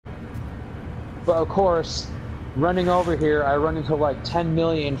But of course, running over here, I run into like 10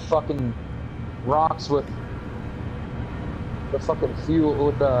 million fucking rocks with the fucking fuel,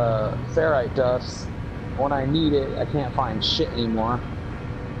 with the ferrite dust. When I need it, I can't find shit anymore.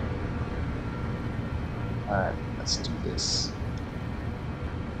 Alright, let's do this.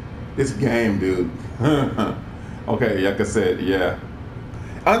 This game, dude. Okay, like I said, yeah.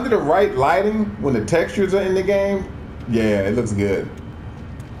 Under the right lighting, when the textures are in the game, yeah, it looks good.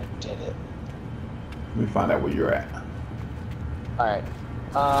 I did it. Let me find out where you're at. Alright.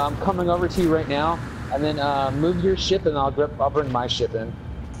 I'm coming over to you right now, and then move your ship and I'll bring my ship in.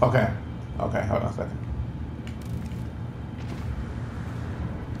 Okay. Okay, hold on a second.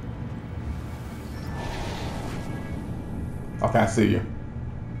 Okay, I see you.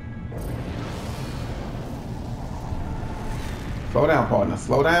 Slow down, partner.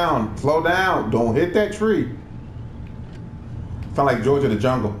 Slow down. Slow down. Don't hit that tree. Sound like George of the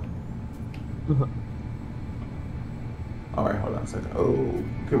Jungle. All right, hold on a second. Oh,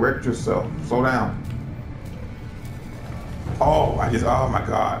 correct yourself. Slow down. Oh, oh my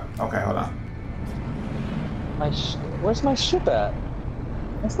God. Okay, hold on. Where's my ship at?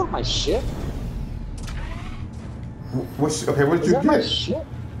 That's not my ship. Okay, what did you get? My ship?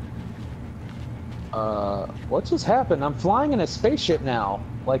 What just happened? I'm flying in a spaceship now,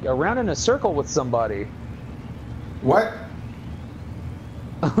 like around in a circle with somebody. What?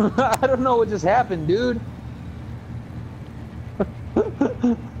 I don't know what just happened, dude.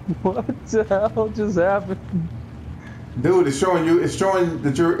 What the hell just happened? Dude, it's showing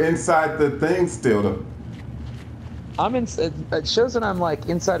that you're inside the thing still. Though. It shows that I'm like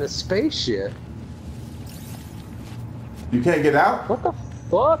inside a spaceship. You can't get out? What the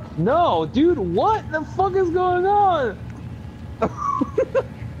fuck? No, dude, what the fuck is going on?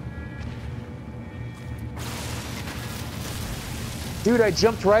 Dude, I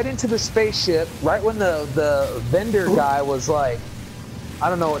jumped right into the spaceship right when the vendor guy was like, I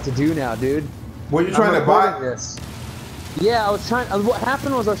don't know what to do now, dude. Were you trying to buy this? Yeah, I was trying. What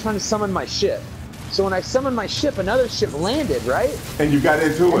happened was I was trying to summon my ship. So when I summoned my ship, another ship landed, right? And you got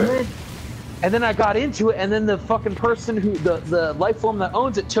into it. And then I got into it, and then the fucking person who, the life form that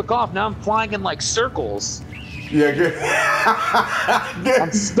owns it took off. Now I'm flying in like circles. Yeah, good.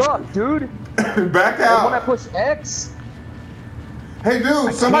 I'm stuck, dude. Back out. And when I push X. Hey,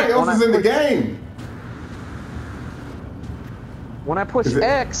 dude, somebody else is in the game. When I push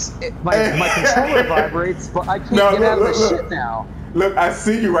X, my controller vibrates, but I can't get out of the shit now. Look, I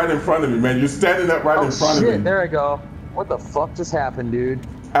see you right in front of me, man. You're standing up right in front of me. There I go. What the fuck just happened, dude?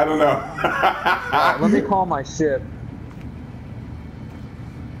 I don't know. Right, let me call my ship.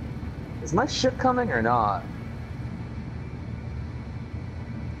 Is my ship coming or not?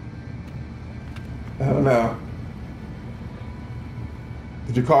 I don't know.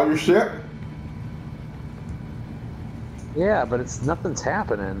 Did you call your ship? Yeah, but nothing's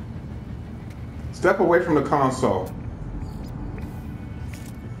happening. Step away from the console.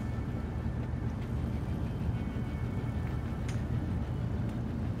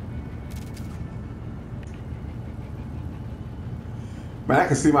 Man, I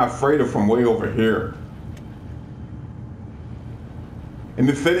can see my freighter from way over here. And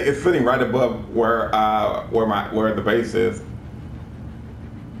it's fitting right above where the base is.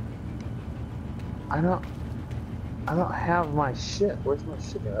 I don't have my ship. Where's my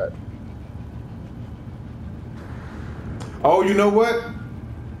ship at? Oh, you know what?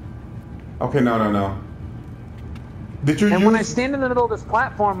 Okay, no. Did you when I stand in the middle of this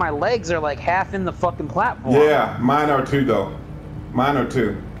platform, my legs are like half in the fucking platform. Yeah, mine are too, though. Mine are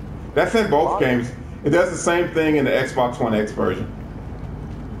too. That's in both games. It does the same thing in the Xbox One X version.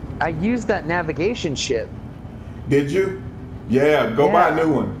 I used that navigation ship. Did you? Yeah, go buy a new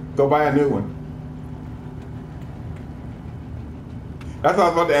one. Go buy a new one. That's what I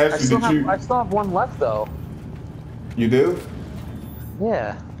was about to ask you. I still have one left, though. You do?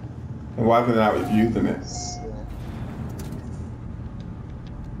 Yeah. And why isn't I using it?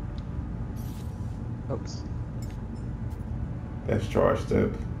 Oops. That's charged up.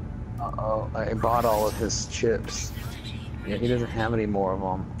 Uh-oh, I bought all of his chips. Yeah, he doesn't have any more of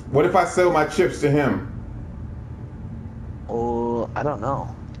them. What if I sell my chips to him? Oh, I don't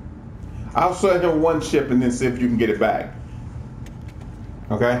know. I'll sell him one chip and then see if you can get it back.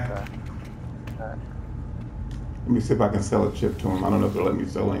 Okay? Let me see if I can sell a chip to him. I don't know if they'll let me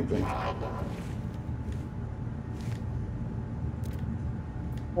sell anything.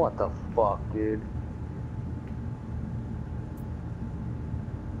 What the fuck, dude?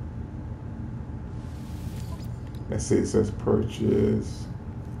 Let's see, it says purchase.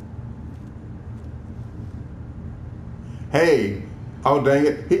 Hey, Oh dang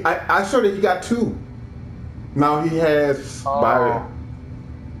it! I showed that he got 2. Now he has. Oh.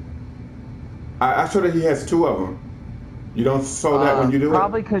 I showed that he has 2 of them. You don't show that when you do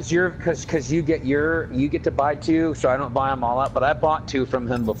probably it. because you get to buy 2, so I don't buy them all up. But I bought 2 from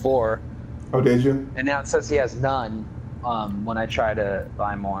him before. Oh, did you? And now it says he has none. When I try to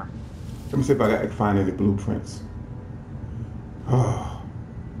buy more. Let me see if I can find any blueprints. Oh.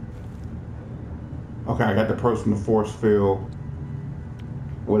 Okay, I got the personal force field.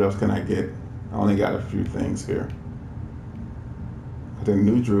 What else can I get? I only got a few things here. The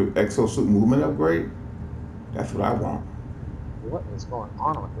neutral exosuit movement upgrade. That's what I want. What is going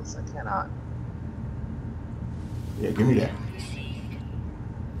on with this? I cannot. Yeah, give me that.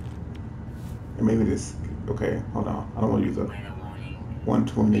 And maybe this. Okay, hold on. I don't want to use a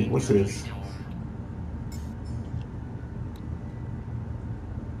 120. What's this?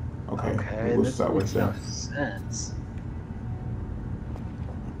 Okay, we'll start with that. No sense.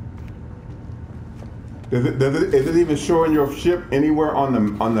 Is it even showing your ship anywhere on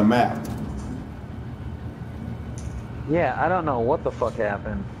the map? Yeah, I don't know what the fuck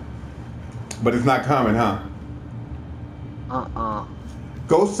happened. But it's not coming, huh?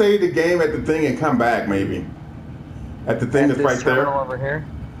 Go save the game at the thing and come back, maybe. At the thing that's right there. Terminal over here?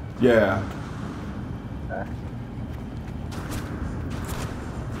 Yeah. Okay.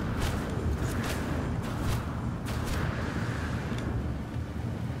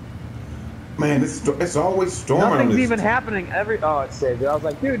 Man, it's always storming. Nothing's even happening. Oh, it saved it. I was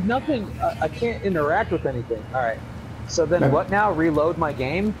like, dude, nothing. I can't interact with anything. All right. So then, what now? Reload my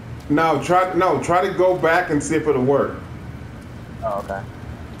game? No, try to go back and see if it'll work. Oh, okay.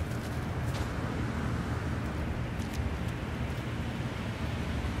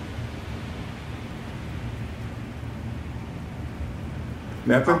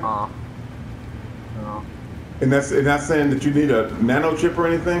 Nothing. No. And that's not saying that you need a nano chip or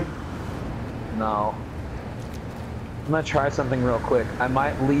anything. No. I'm gonna try something real quick. I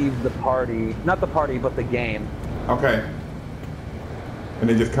might leave the party, not the party, but the game. Okay. And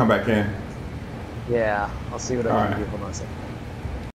then just come back in. Yeah, I'll see what I can do. All right. Hold on a second.